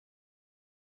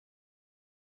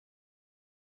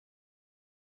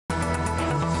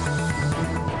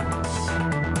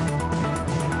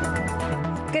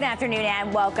Good afternoon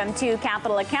and welcome to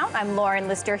Capital Account. I'm Lauren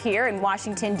Lister here in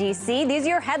Washington, D.C. These are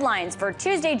your headlines for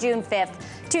Tuesday, June 5th,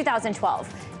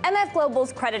 2012. MF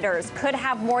Global's creditors could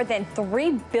have more than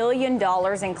 $3 billion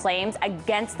in claims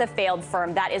against the failed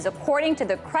firm. That is according to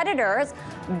the creditors'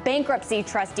 bankruptcy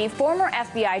trustee, former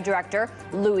FBI Director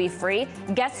Louis Freeh.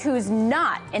 Guess who's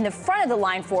not in the front of the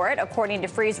line for it, according to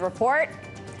Freeh's report?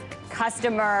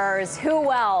 Customers.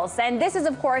 Who else? And this is,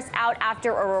 of course, out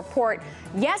after a report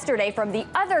yesterday from the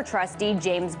other trustee,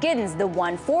 James Giddens, the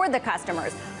one for the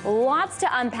customers. Lots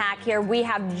to unpack here. We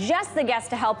have just the guest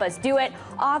to help us do it.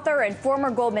 Author and former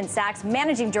Goldman Sachs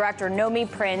Managing Director Nomi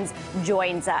Prins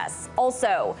joins us.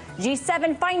 Also,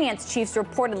 G7 finance chiefs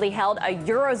reportedly held a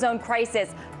Eurozone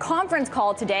crisis conference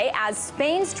call today as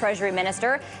Spain's Treasury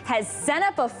Minister has sent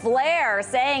up a flare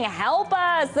saying, help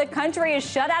us, the country is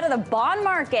shut out of the bond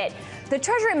market. The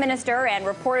Treasury Minister and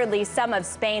reportedly some of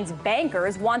Spain's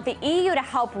bankers want the EU to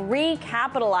help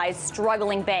recapitalize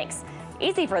struggling banks.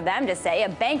 Easy for them to say. A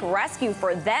bank rescue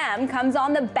for them comes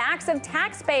on the backs of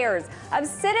taxpayers, of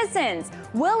citizens.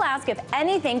 We'll ask if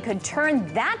anything could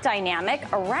turn that dynamic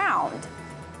around.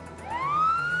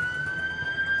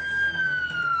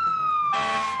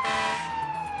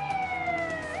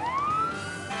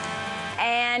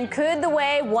 And could the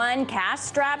way one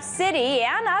cash-strapped city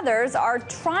and others are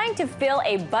trying to fill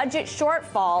a budget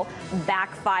shortfall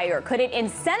backfire? Could it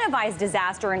incentivize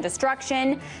disaster and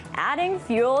destruction, adding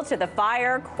fuel to the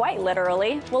fire, quite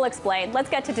literally? We'll explain. Let's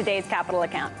get to today's Capital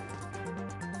Account.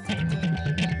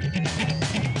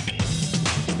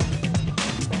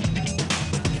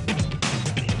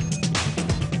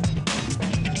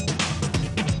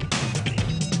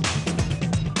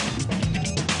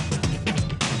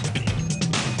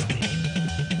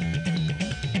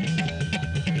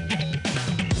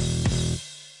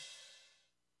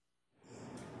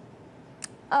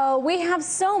 Oh, we have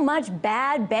so much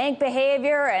bad bank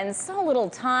behavior and so little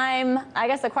time. I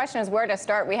guess the question is where to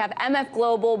start. We have MF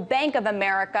Global, Bank of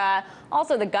America,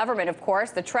 also the government, of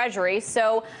course, the Treasury.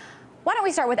 So why don't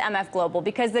we start with MF Global?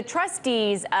 Because the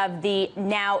trustees of the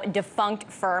now defunct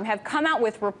firm have come out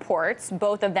with reports,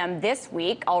 both of them this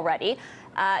week already.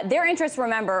 Their interests,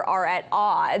 remember, are at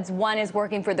odds. One is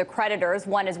working for the creditors,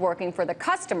 one is working for the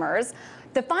customers.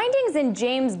 The findings in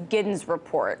James Giddens'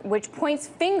 report, which points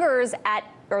fingers at,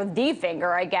 or the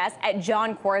finger, I guess, at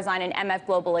Jon Corzine and MF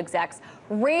Global execs,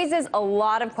 raises a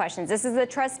lot of questions. This is the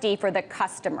trustee for the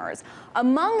customers.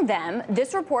 Among them,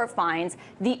 this report finds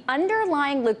the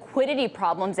underlying liquidity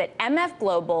problems at MF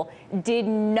Global did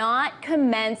not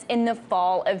commence in the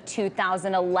fall of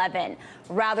 2011.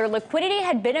 Rather, liquidity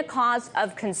had been a cause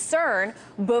of concern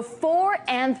before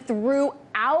and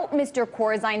throughout Mr.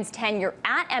 Corzine's tenure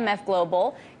at MF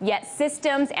Global, yet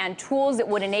systems and tools that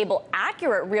would enable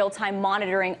accurate real-time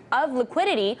monitoring of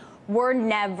liquidity were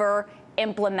never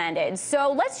implemented.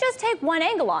 So let's just take one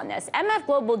angle on this. MF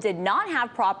Global did not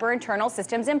have proper internal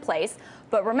systems in place,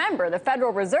 but remember, the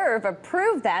Federal Reserve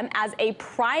approved them as a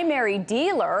primary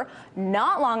dealer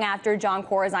not long after Jon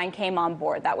Corzine came on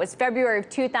board. That was February of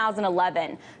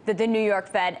 2011 that the New York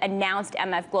Fed announced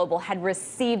MF Global had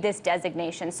received this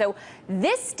designation. So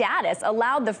this status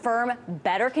allowed the firm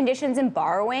better conditions in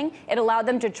borrowing. It allowed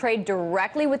them to trade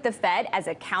directly with the Fed as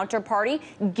a counterparty,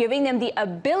 giving them the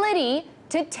ability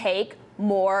to take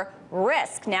more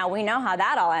risk. Now, we know how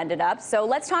that all ended up. So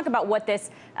let's talk about what this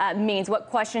means, what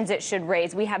questions it should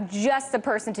raise. We have just the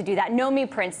person to do that. Nomi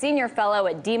Prins, Senior Fellow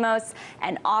at Demos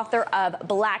and author of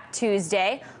Black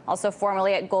Tuesday, also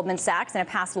formerly at Goldman Sachs in a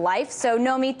past life. So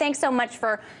Nomi, thanks so much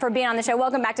for being on the show.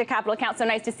 Welcome back to Capital Account. So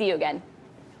nice to see you again.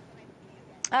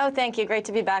 Oh, thank you. Great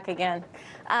to be back again.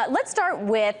 Let's start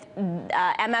with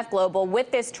MF Global,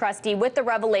 with this trustee, with the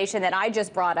revelation that I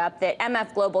just brought up that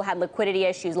MF Global had liquidity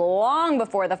issues long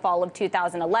before the fall of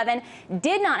 2011,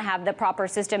 did not have the proper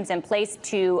systems in place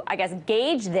to, I guess,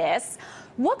 gauge this.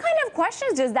 What kind of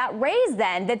questions does that raise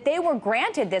then that they were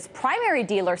granted this primary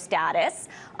dealer status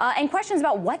and questions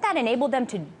about what that enabled them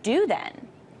to do then?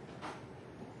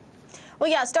 Well,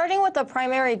 yeah, starting with the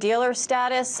primary dealer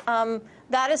status,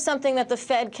 that is something that the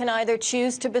Fed can either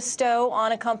choose to bestow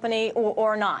on a company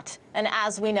or not. And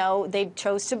as we know, they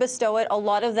chose to bestow it. A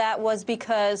lot of that was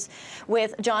because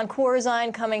with Jon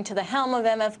Corzine coming to the helm of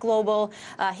MF Global,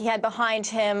 he had behind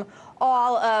him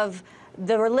all of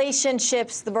the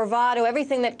relationships, the bravado,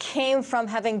 everything that came from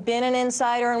having been an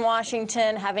insider in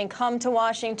Washington, having come to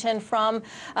Washington from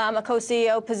a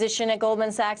co-CEO position at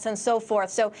Goldman Sachs and so forth.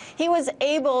 So he was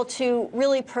able to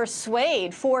really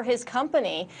persuade for his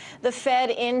company the Fed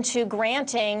into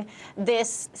granting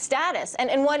this status.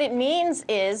 And what it means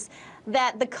is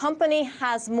that the company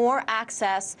has more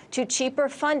access to cheaper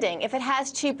funding. If it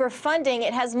has cheaper funding,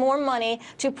 it has more money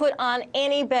to put on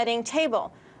any betting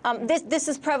table. This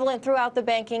is prevalent throughout the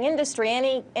banking industry.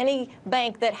 Any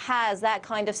bank that has that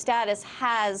kind of status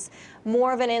has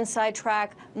more of an inside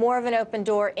track, more of an open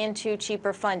door into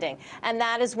cheaper funding. And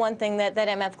that is one thing that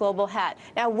MF Global had.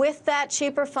 Now, with that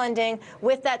cheaper funding,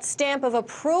 with that stamp of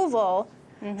approval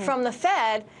from the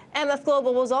Fed, MF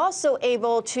Global was also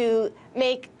able to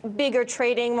make bigger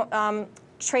trading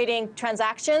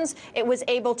transactions. It was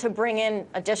able to bring in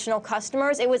additional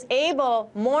customers. It was able,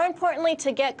 more importantly,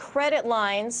 to get credit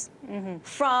lines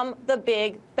from the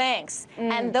big banks.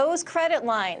 And those credit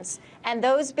lines and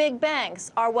those big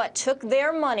banks are what took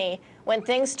their money when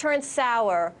things turned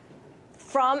sour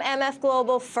from MF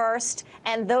Global first,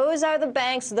 and those are the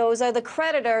banks, those are the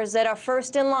creditors that are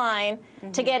first in line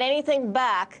to get anything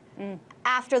back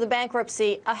after the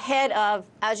bankruptcy, ahead of,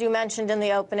 as you mentioned in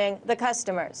the opening, the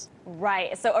customers.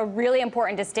 Right. So a really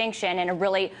important distinction and a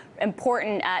really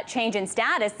important change in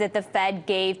status that the Fed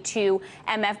gave to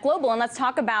MF Global. And let's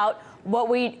talk about what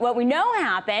we know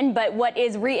happened, but what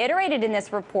is reiterated in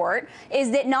this report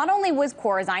is that not only was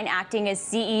Corzine acting as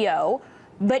CEO,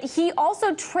 but he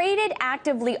also traded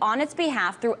actively on its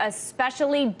behalf through a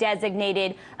specially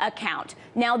designated account.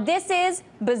 Now, this is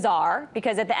bizarre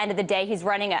because at the end of the day, he's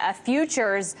running a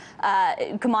futures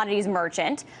commodities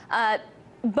merchant.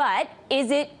 But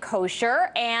is it kosher?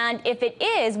 And if it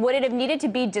is, would it have needed to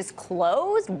be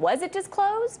disclosed? Was it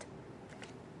disclosed?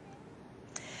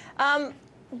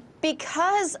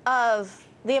 Because of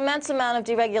the immense amount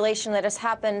of deregulation that has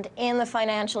happened in the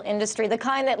financial industry, the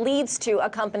kind that leads to a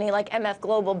company like MF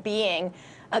Global being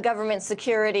a government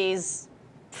securities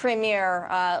premier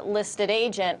listed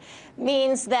agent,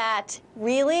 means that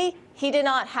really he did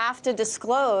not have to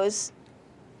disclose.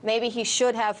 Maybe he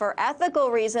should have for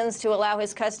ethical reasons to allow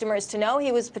his customers to know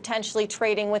he was potentially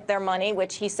trading with their money,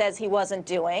 which he says he wasn't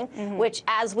doing, which,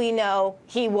 as we know,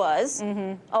 he was.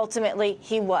 Ultimately,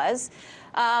 he was.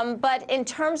 But in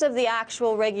terms of the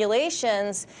actual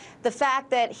regulations, the fact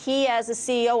that he as a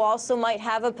CEO also might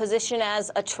have a position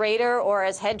as a trader or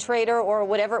as head trader or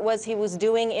whatever it was he was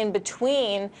doing in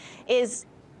between is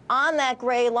on that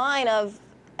gray line of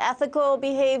ethical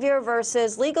behavior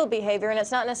versus legal behavior, and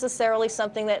it's not necessarily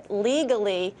something that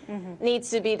legally needs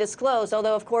to be disclosed,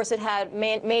 although of course it had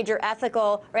major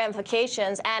ethical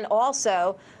ramifications and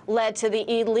also led to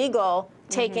the illegal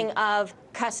taking of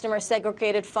customer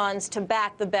segregated funds to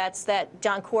back the bets that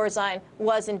Jon Corzine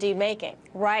was indeed making.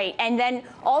 Right. And then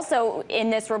also in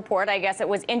this report, I guess it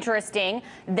was interesting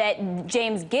that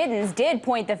James Giddens did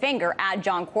point the finger at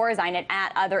Jon Corzine and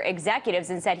at other executives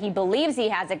and said he believes he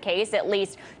has a case, at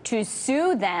least, to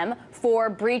sue them for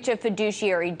breach of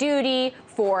fiduciary duty,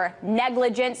 for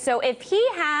negligence. So if he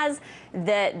has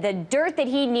the dirt that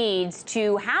he needs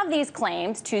to have these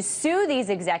claims, to sue these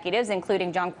executives,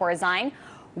 including Jon Corzine,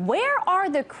 where are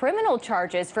the criminal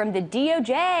charges from the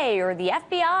DOJ or the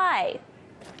FBI?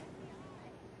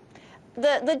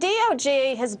 The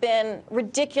DOJ has been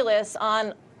ridiculous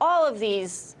on all of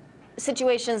these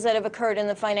situations that have occurred in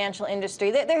the financial industry.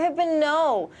 There have been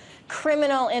no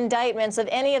criminal indictments of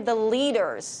any of the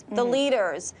leaders,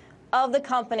 of the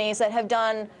companies that have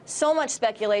done so much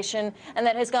speculation and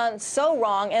that has gone so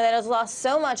wrong and that has lost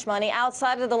so much money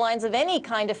outside of the lines of any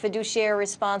kind of fiduciary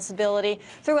responsibility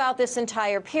throughout this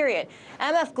entire period.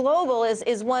 MF Global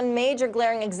is one major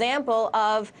glaring example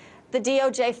of the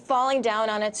DOJ falling down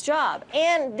on its job,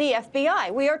 and the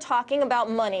FBI. We are talking about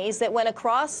monies that went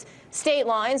across state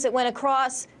lines, that went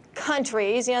across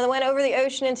countries, that went over the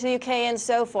ocean into the UK and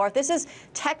so forth. This is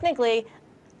technically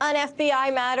an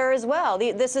FBI matter as well.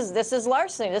 This is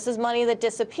larceny. This is money that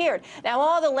disappeared. Now,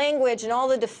 all the language and all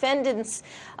the defendants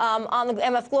on the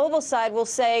MF Global side will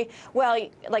say, well,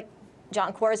 like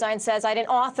Jon Corzine says, I didn't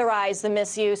authorize the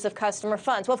misuse of customer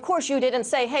funds. Well, of course you didn't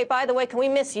say, hey, by the way, can we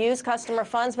misuse customer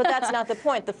funds? But that's not the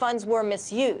point. The funds were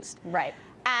misused. Right.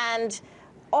 And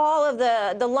all of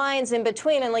the lines in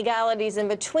between and legalities in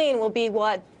between will be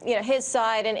what his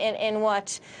side and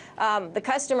what the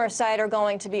customer side are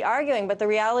going to be arguing. But the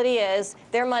reality is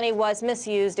their money was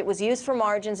misused. It was used for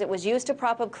margins. It was used to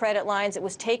prop up credit lines. It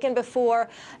was taken before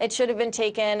it should have been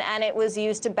taken, and it was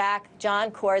used to back Jon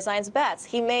Corzine's bets.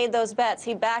 He made those bets.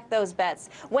 He backed those bets.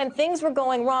 When things were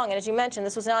going wrong, and as you mentioned,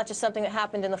 this was not just something that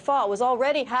happened in the fall. It was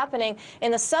already happening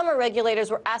in the summer.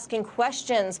 Regulators were asking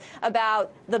questions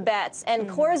about the bets, and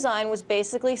Corzine was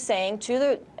basically saying to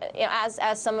the, as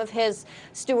some of his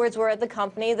stewards were at the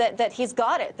company, that he's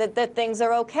got it, that that things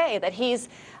are okay, that he's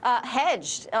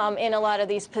hedged in a lot of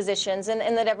these positions, and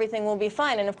that everything will be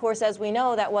fine. And of course, as we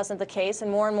know, that wasn't the case,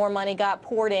 and more money got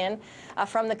poured in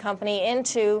from the company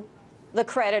into the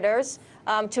creditors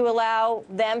to allow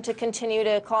them to continue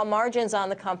to call margins on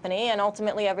the company, and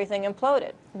ultimately everything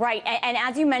imploded. Right, and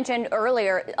as you mentioned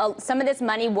earlier, some of this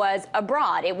money was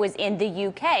abroad. It was in the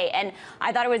UK, and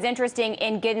I thought it was interesting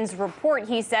in Giddens' report.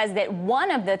 He says that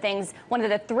one of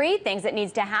the three things that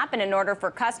needs to happen in order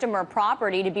for customer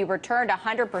property to be returned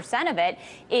 100% of it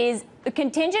is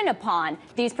contingent upon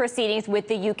these proceedings with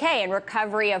the UK and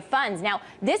recovery of funds. Now,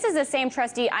 this is the same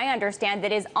trustee, I understand,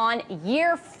 that is on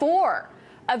year 4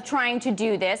 of trying to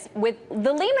do this with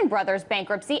the Lehman Brothers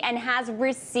bankruptcy and has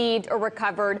received or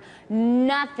recovered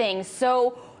nothing.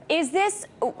 So is this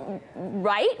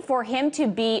right for him to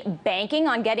be banking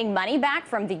on getting money back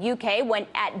from the UK when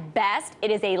at best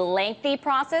it is a lengthy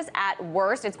process, at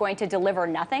worst it's going to deliver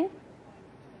nothing?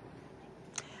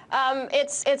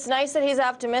 It's nice that he's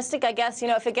optimistic. I guess,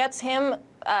 if it gets him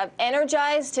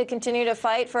energized to continue to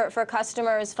fight for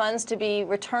customers' funds to be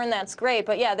returned, that's great.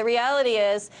 But yeah, the reality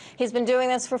is he's been doing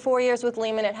this for 4 years with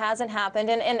Lehman. It hasn't happened.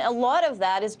 And a lot of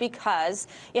that is because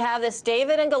you have this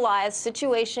David and Goliath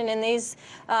situation in these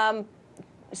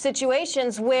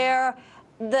situations where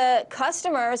the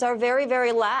customers are very,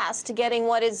 very last to getting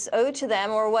what is owed to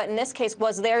them, or what in this case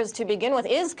was theirs to begin with,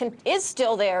 is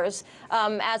still theirs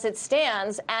as it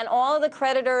stands. And all of the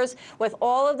creditors, with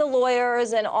all of the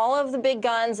lawyers and all of the big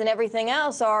guns and everything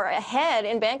else, are ahead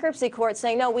in bankruptcy court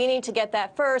saying, no, we need to get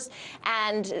that first.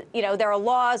 And there are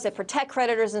laws that protect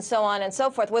creditors and so on and so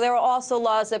forth. Well, there are also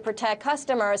laws that protect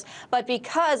customers. But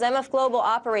because MF Global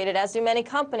operated, as do many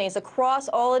companies, across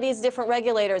all of these different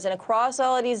regulators and across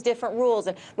all of these different rules,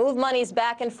 and move monies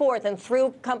back and forth and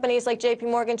through companies like JP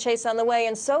Morgan Chase on the way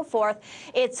and so forth,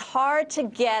 it's hard to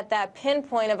get that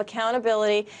pinpoint of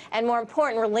accountability and, more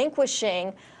important,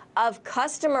 relinquishing of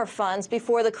customer funds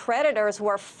before the creditors, who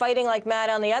are fighting like mad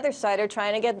on the other side, are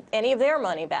trying to get any of their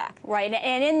money back. Right,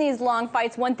 and in these long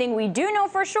fights, one thing we do know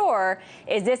for sure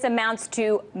is this amounts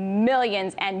to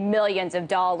millions and millions of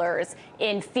dollars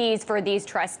in fees for these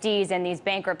trustees and these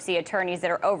bankruptcy attorneys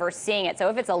that are overseeing it. So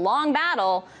if it's a long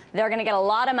battle, they're going to get a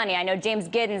lot of money. I know James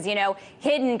Giddens,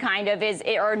 hidden kind of is,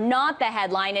 or not the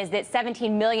headline, is that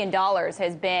 $17 million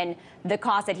has been the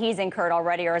cost that he's incurred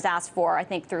already, or has asked for, I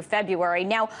think, through February.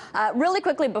 Now, really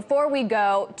quickly, before we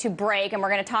go to break, and we're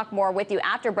going to talk more with you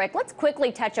after break, let's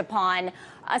quickly touch upon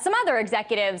some other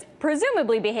executives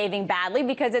presumably behaving badly,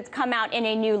 because it's come out in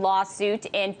a new lawsuit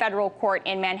in federal court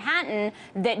in Manhattan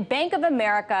that Bank of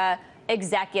America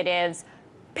executives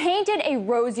painted a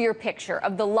rosier picture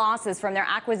of the losses from their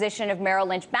acquisition of Merrill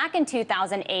Lynch back in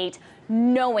 2008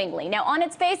 knowingly. Now, on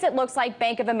its face, it looks like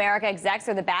Bank of America execs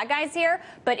are the bad guys here,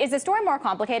 but is the story more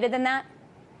complicated than that?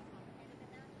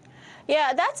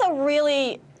 Yeah, that's a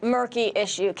really murky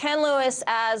issue. Ken Lewis,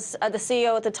 as the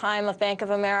CEO at the time of Bank of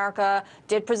America,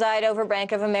 did preside over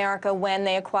Bank of America when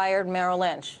they acquired Merrill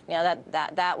Lynch.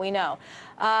 That we know.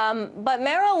 But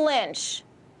Merrill Lynch,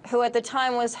 who at the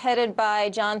time was headed by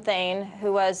John Thain,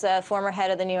 who was former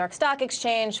head of the New York Stock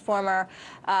Exchange, former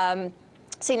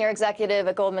senior executive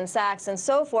at Goldman Sachs and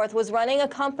so forth, was running a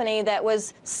company that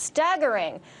was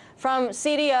staggering from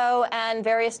CDO and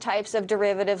various types of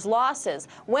derivatives losses.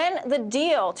 When the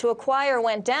deal to acquire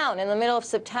went down in the middle of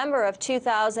September of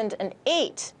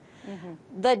 2008,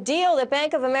 the deal that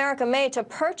Bank of America made to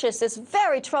purchase this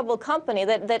very troubled company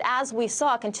that, as we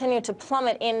saw, continued to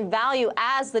plummet in value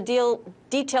as the deal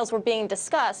details were being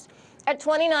discussed, at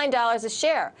 $29 a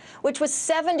share, which was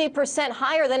 70%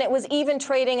 higher than it was even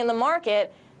trading in the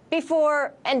market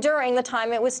before and during the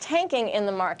time it was tanking in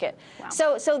the market.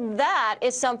 Wow. So that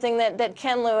is something that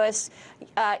Ken Lewis,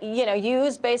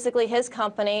 used basically his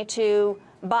company to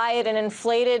buy at an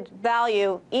inflated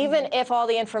value, even if all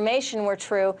the information were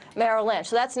true, Merrill Lynch.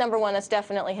 So that's number one. That's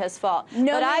definitely his fault.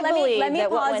 No, but I believe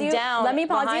that what went down let me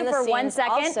pause behind you for the 1 scenes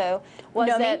second. Also was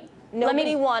that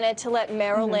nobody wanted to let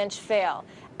Merrill Lynch fail.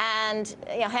 And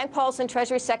Hank Paulson,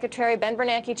 Treasury Secretary, Ben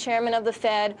Bernanke, Chairman of the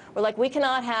Fed, were like, we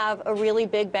cannot have a really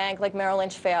big bank like Merrill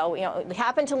Lynch fail. It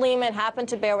happened to Lehman, happened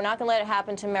to Bear. We're not going to let it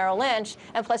happen to Merrill Lynch.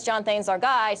 And plus, John Thain's our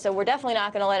guy, so we're definitely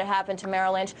not going to let it happen to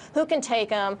Merrill Lynch. Who can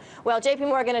take him? Well, JP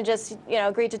Morgan had just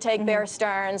agreed to take Bear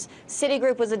Stearns.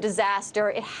 Citigroup was a disaster.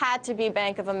 It had to be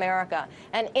Bank of America.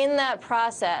 And in that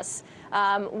process,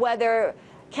 whether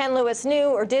Ken Lewis knew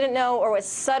or didn't know, or was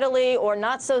subtly or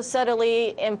not so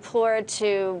subtly implored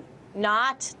to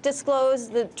not disclose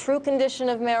the true condition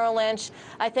of Merrill Lynch,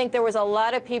 I think there was a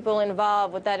lot of people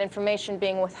involved with that information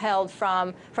being withheld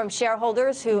from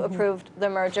shareholders who approved the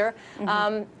merger,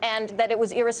 and that it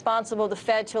was irresponsible of the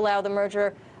Fed to allow the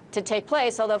merger to take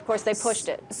place, although of course they pushed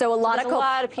it. So a lot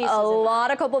of pieces. A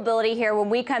lot of culpability here. When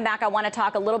we come back, I want to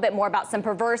talk a little bit more about some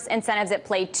perverse incentives at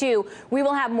play too. We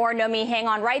will have more. Nomi, hang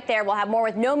on right there. We'll have more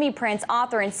with Nomi Prince,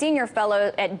 author and senior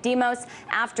fellow at Demos,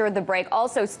 after the break.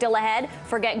 Also still ahead,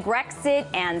 forget Grexit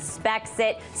and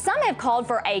Spexit. Some have called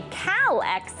for a Cal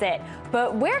exit.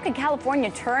 But where could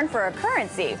California turn for a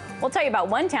currency? We'll tell you about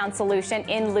one town solution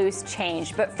in loose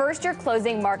change. But first, your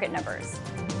closing market numbers.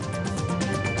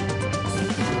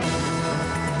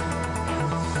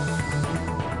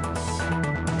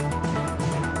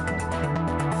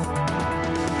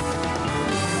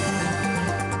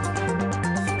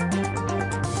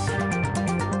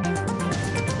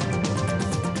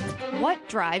 What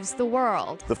drives the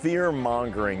world? The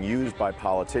fear-mongering used by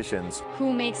politicians.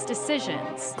 Who makes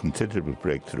decisions? Considerable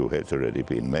breakthrough has already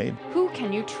been made. Who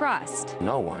can you trust?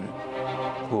 No one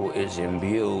who is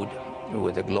imbued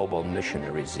with a global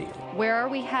missionary zeal. Where are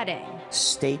we heading?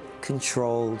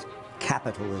 State-controlled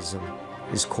capitalism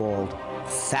is called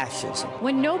fascism.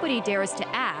 When nobody dares to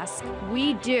ask,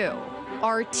 we do.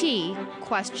 RT,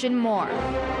 question more.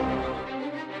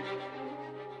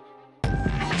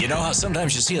 You know how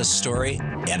sometimes you see a story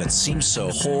and it seems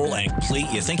so whole and complete,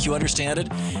 you think you understand it,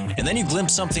 and then you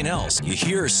glimpse something else. You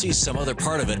hear or see some other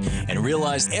part of it and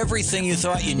realize everything you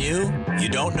thought you knew, you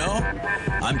don't know?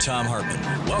 I'm Tom Hartman.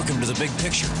 Welcome to The Big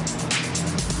Picture.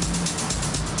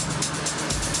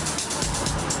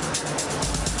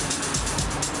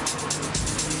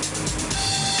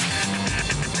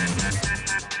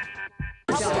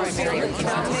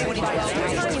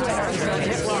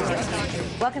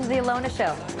 Welcome to the Ilona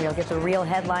Show, where you'll get the real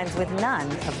headlines with none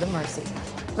of the mercy.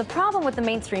 The problem with the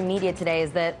mainstream media today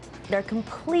is that they're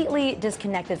completely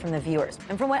disconnected from the viewers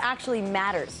and from what actually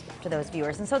matters to those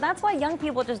viewers. And so that's why young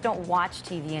people just don't watch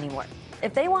TV anymore.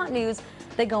 If they want news,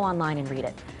 they go online and read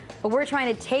it. But we're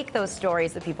trying to take those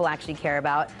stories that people actually care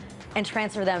about and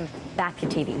transfer them back to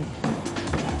TV.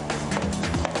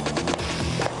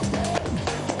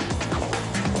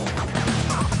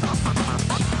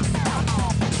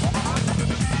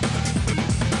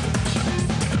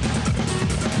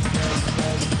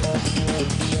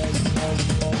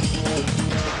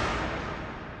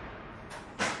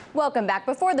 Welcome back.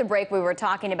 Before the break, we were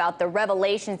talking about the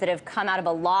revelations that have come out of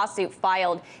a lawsuit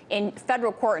filed in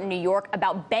federal court in New York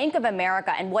about Bank of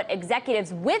America and what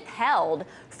executives withheld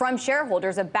from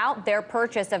shareholders about their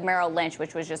purchase of Merrill Lynch,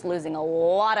 which was just losing a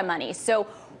lot of money. So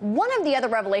one of the other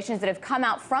revelations that have come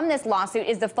out from this lawsuit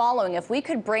is the following. If we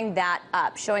could bring that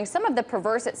up, showing some of the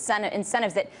perverse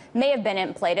incentives that may have been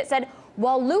in play. It said,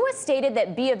 while Lewis stated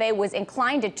that B of A was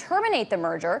inclined to terminate the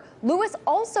merger, Lewis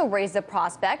also raised the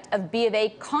prospect of B of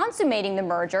A consummating the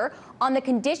merger on the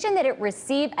condition that it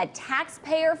receive a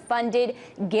taxpayer-funded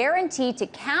guarantee to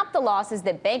cap the losses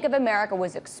that Bank of America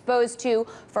was exposed to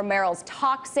for Merrill's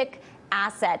toxic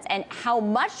assets. And how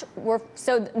much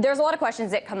so there's a lot of questions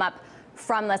that come up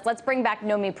from this. Let's bring back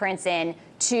Nomi Prince in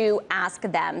to ask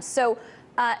them. So,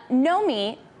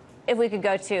 Nomi, if we could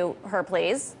go to her,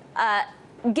 please.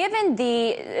 Given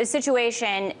the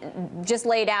situation just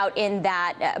laid out in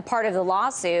that part of the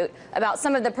lawsuit about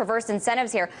some of the perverse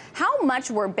incentives here, how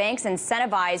much were banks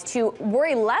incentivized to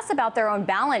worry less about their own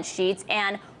balance sheets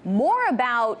and more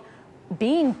about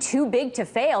being too big to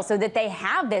fail so that they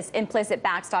have this implicit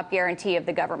backstop guarantee of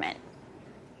the government?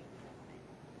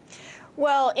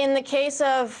 Well, in the case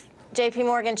of J.P.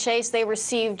 Morgan Chase, they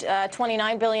received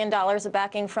 $29 billion of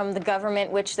backing from the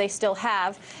government, which they still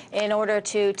have, in order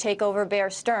to take over Bear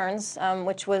Stearns,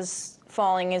 which was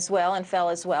falling as well and fell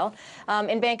as well.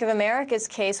 In Bank of America's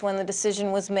case, when the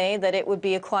decision was made that it would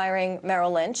be acquiring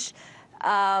Merrill Lynch,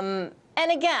 and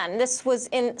again, this was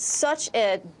in such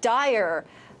a dire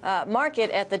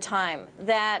market at the time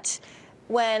that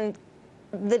when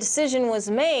the decision was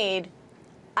made,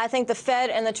 I think the Fed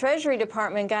and the Treasury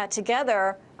Department got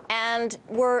together and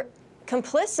were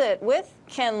complicit with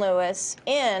Ken Lewis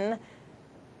in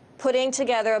putting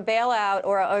together a bailout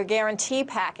or a guarantee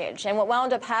package. And what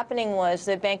wound up happening was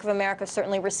that Bank of America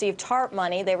certainly received TARP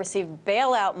money. They received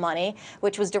bailout money,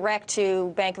 which was direct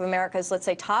to Bank of America's, let's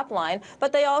say, top line.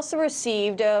 But they also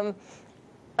received a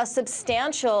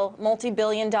substantial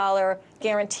multi-billion-dollar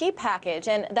guarantee package,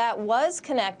 and that was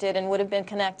connected and would have been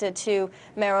connected to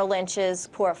Merrill Lynch's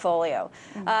portfolio.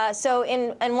 So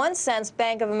in one sense,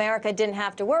 Bank of America didn't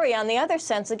have to worry. On the other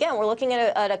sense, again, we're looking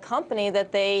at a company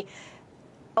that they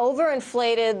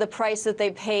overinflated the price that they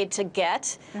paid to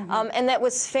get, and that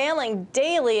was failing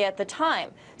daily at the time.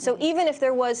 So even if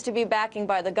there was to be backing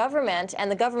by the government,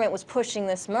 and the government was pushing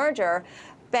this merger,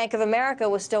 Bank of America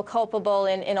was still culpable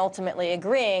in ultimately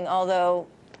agreeing, although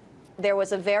there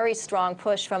was a very strong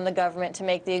push from the government to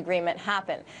make the agreement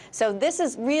happen. So this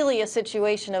is really a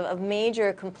situation of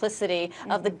major complicity,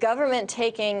 of the government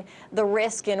taking the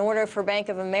risk in order for Bank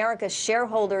of America's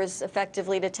shareholders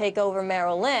effectively to take over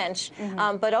Merrill Lynch,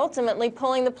 but ultimately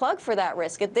pulling the plug for that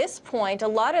risk. At this point, a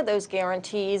lot of those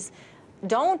guarantees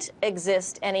don't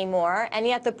exist anymore, and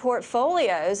yet the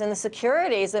portfolios and the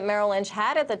securities that Merrill Lynch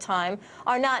had at the time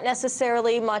are not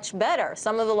necessarily much better.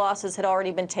 Some of the losses had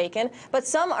already been taken, but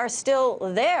some are still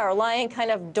there, lying kind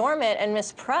of dormant and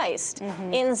mispriced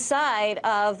inside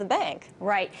of the bank.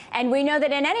 Right. And we know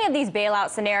that in any of these bailout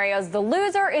scenarios, the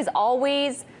loser is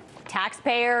always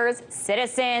taxpayers,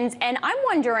 citizens, and I'm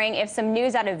wondering if some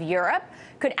news out of Europe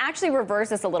could actually reverse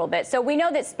this a little bit. So we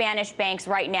know that Spanish banks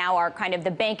right now are kind of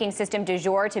the banking system du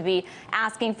jour to be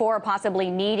asking for, possibly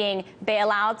needing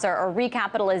bailouts or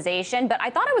recapitalization. But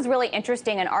I thought it was really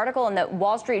interesting, an article in the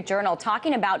Wall Street Journal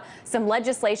talking about some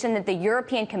legislation that the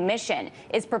European Commission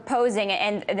is proposing,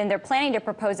 and then they're planning to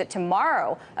propose it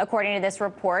tomorrow, according to this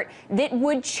report, that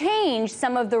would change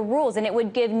some of the rules, and it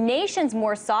would give nations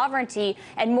more sovereignty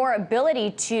and more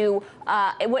ability to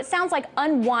what sounds like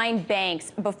unwind banks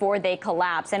before they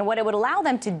collapse. And what it would allow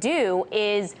them to do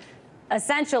is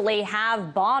essentially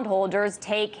have bondholders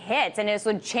take hits, and this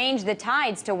would change the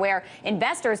tides to where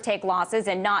investors take losses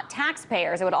and not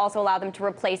taxpayers. It would also allow them to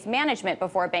replace management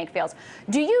before a bank fails.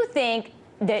 Do you think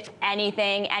that any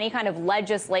kind of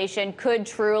legislation could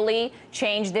truly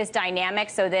change this dynamic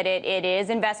so that it is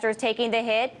investors taking the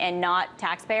hit and not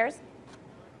taxpayers?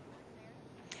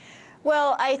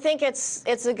 Well, I think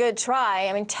it's a good try.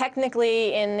 I mean,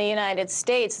 technically in the United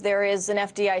States, there is an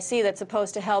FDIC that's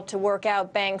supposed to help to work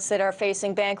out banks that are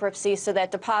facing bankruptcy so that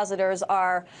depositors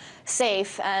are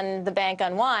safe and the bank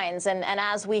unwinds. And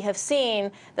as we have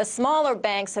seen, the smaller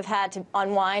banks have had to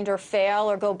unwind or fail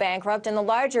or go bankrupt, and the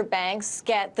larger banks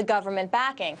get the government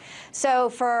backing. So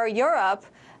for Europe,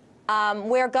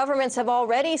 where governments have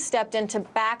already stepped in to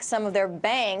back some of their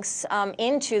banks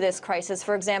into this crisis.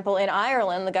 For example, in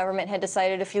Ireland, the government had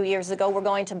decided a few years ago, we're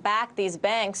going to back these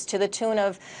banks to the tune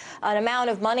of an amount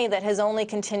of money that has only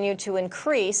continued to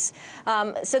increase,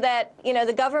 so that, you know,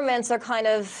 the governments are kind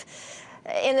of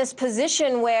in this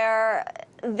position where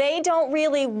they don't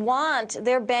really want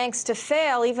their banks to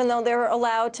fail, even though they're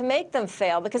allowed to make them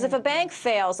fail. Because if a bank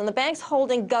fails and the bank's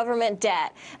holding government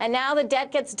debt, and now the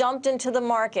debt gets dumped into the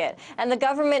market, and the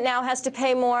government now has to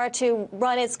pay more to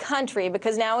run its country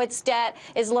because now its debt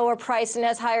is lower priced and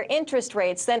has higher interest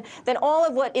rates, then all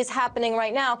of what is happening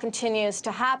right now continues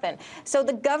to happen. So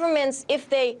the governments, if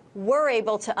they were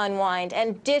able to unwind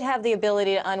and did have the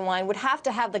ability to unwind, would have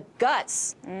to have the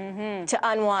guts to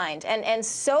unwind. And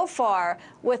so far,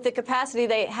 with the capacity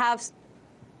they have,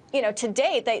 you know, to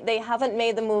date, they haven't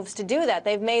made the moves to do that.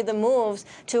 They've made the moves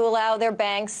to allow their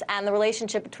banks and the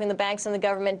relationship between the banks and the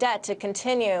government debt to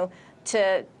continue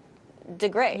to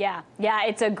degrade. Yeah,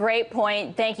 it's a great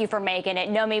point. Thank you for making it.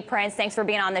 Nomi Prince, thanks for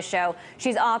being on the show.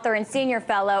 She's author and senior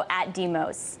fellow at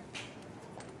Demos.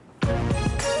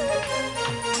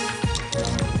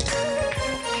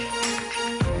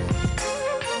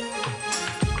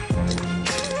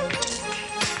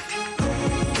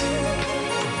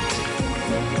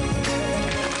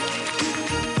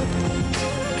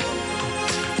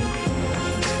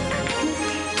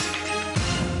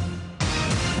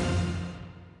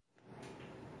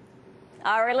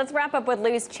 All right, let's wrap up with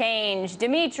loose change.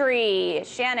 Dimitri,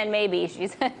 Shannon, maybe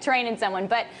she's training someone,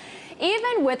 but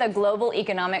even with a global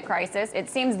economic crisis, it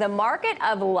seems the market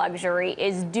of luxury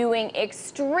is doing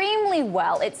extremely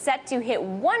well. It's set to hit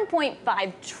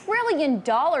 $1.5 trillion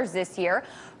this year.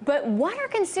 But what are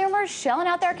consumers shelling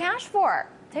out their cash for?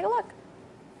 Take a look.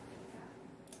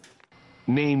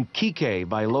 Named Kike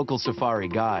by local safari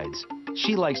guides,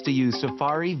 she likes to use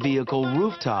safari vehicle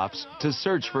rooftops to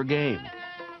search for game.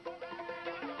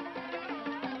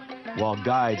 While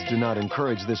guides do not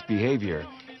encourage this behavior,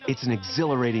 it's an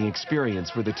exhilarating experience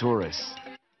for the tourists.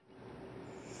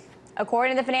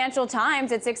 According to the Financial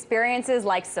Times, it's experiences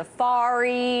like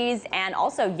safaris and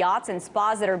also yachts and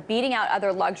spas that are beating out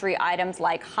other luxury items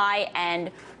like high-end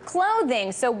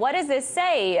clothing. So what does this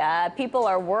say? People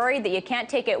are worried that you can't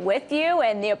take it with you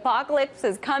and the apocalypse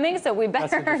is coming, so we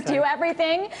better do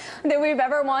everything that we've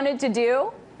ever wanted to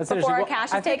do before our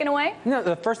cash is taken away? You know,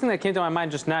 the first thing that came to my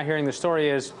mind just now hearing the story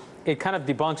is it kind of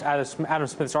debunks Adam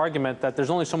Smith's argument that there's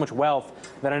only so much wealth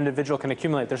that an individual can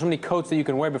accumulate. There's so many coats that you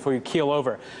can wear before you keel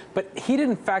over. But he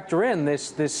didn't factor in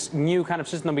this new kind of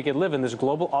system that we could live in, this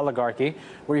global oligarchy,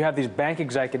 where you have these bank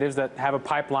executives that have a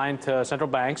pipeline to central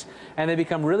banks, and they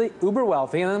become really uber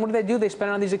wealthy. And then what do? They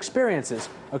spend it on these experiences,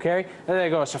 okay? And they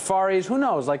go safaris, who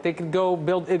knows? Like, they could go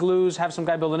build igloos, have some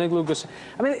guy build an igloo.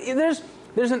 I mean,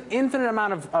 there's an infinite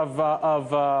amount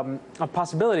of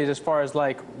possibilities as far as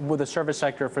like with the service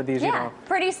sector for these, you know,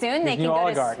 pretty soon they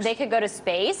could go to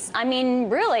space. I mean,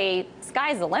 really,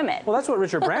 sky's the limit. Well, that's what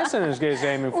Richard Branson is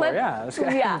aiming for.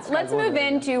 Let's move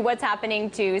into what's happening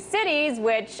to cities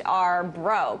which are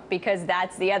broke, because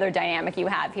that's the other dynamic you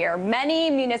have here. Many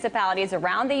municipalities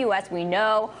around the U.S. we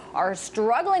know are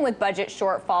struggling with budget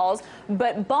shortfalls,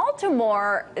 but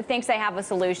Baltimore thinks they have a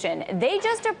solution. They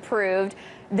just approved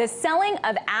the selling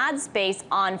of ad space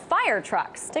on fire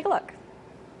trucks. Take a look.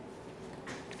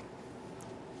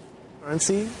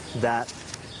 Currency that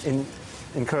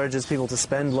encourages people to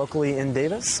spend locally in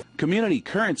Davis. Community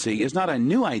currency is not a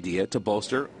new idea to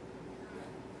bolster.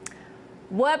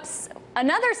 Whoops.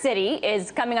 Another city is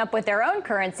coming up with their own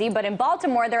currency, but in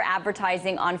Baltimore, they're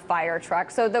advertising on fire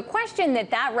trucks. So the question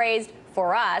that raised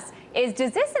for us is,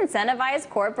 does this incentivize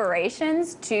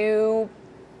corporations to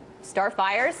start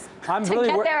fires? I'm to really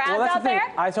get their ads out there?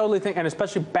 I totally think, and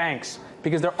especially banks,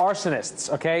 because they're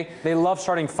arsonists, okay? They love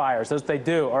starting fires. That's what they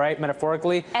do, all right,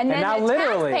 metaphorically. And then now the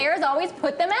literally, taxpayers always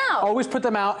put them out. Always put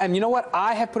them out. And you know what?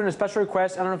 I have put in a special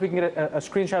request. I don't know if we can get a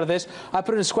screenshot of this. I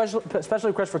put in a special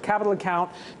request for Capital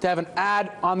Account to have an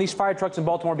ad on these fire trucks in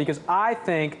Baltimore, because I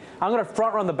think I'm going to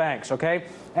front run the banks, okay?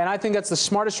 And I think that's the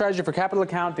smartest strategy for Capital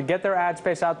Account to get their ad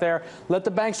space out there. Let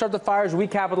the banks start the fires. We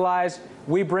capitalize.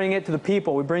 We bring it to the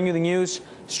people. We bring you the news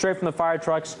straight from the fire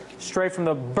trucks, straight from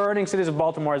the burning cities of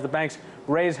Baltimore as the banks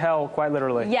raise hell, quite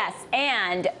literally. Yes,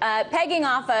 and pegging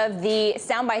off of the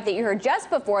soundbite that you heard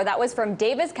just before, that was from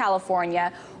Davis,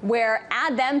 California, where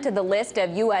add them to the list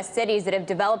of U.S. cities that have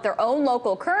developed their own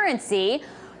local currency.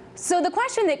 So the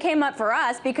question that came up for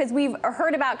us, because we've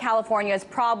heard about California's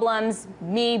problems,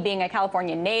 me being a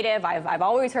California native, I've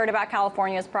always heard about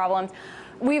California's problems.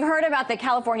 We've heard about the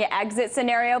California exit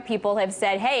scenario. People have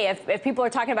said, hey, if people are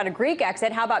talking about a Greek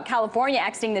exit, how about California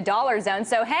exiting the dollar zone?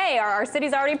 So, hey, are our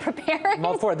cities already preparing? I'm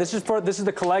all for it. This is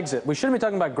the Calexit. We shouldn't be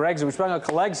talking about Grexit. We should be talking about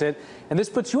Calexit. And this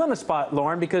puts you on the spot,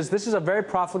 Lauren, because this is a very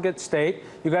profligate state.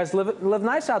 You guys live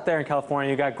nice out there in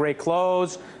California. You got great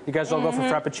clothes. You guys all go for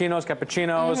frappuccinos,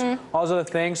 cappuccinos, all those other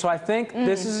things. So I think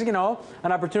this is, you know,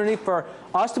 an opportunity for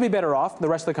us to be better off, the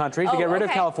rest of the country, to get rid of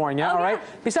California, all right?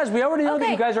 Besides, we already know that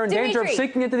you guys are in danger of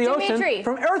sinking into the ocean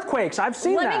from earthquakes. I've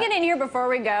seen that. Let me get in here before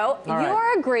we go. All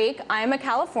You're a Greek. I'm a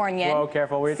Californian. Whoa,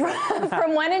 careful.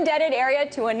 From one indebted area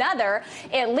to another,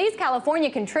 at least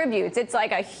California contributes. It's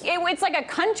like a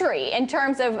country in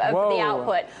terms of the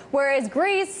output. Whereas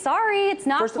Greece, sorry, it's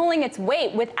not pulling its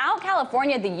weight. Without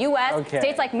California, the U.S.,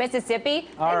 states like Mississippi,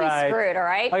 they'd be screwed, all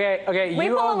right? Okay, we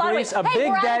you pull a owe lot Greece of a weight. big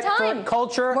We're debt out of time. for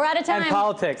culture We're out of time. and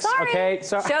politics. Sorry. Okay,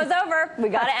 Show's over. We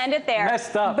got to end it there.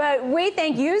 Messed up. But we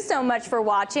thank you so much for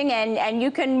watching, and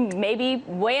you can maybe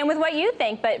weigh in with what you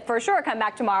think, but for sure come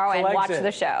back tomorrow and watch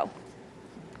the show.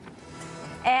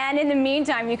 And in the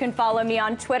meantime, you can follow me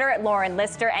on Twitter at Lauren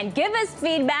Lister and give us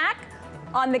feedback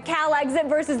on the Calexit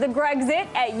versus the Grexit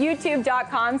at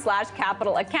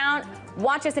youtube.com/Capital Account.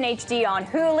 Watch us in HD on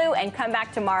Hulu and come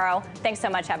back tomorrow. Thanks so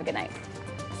much. Have a good night.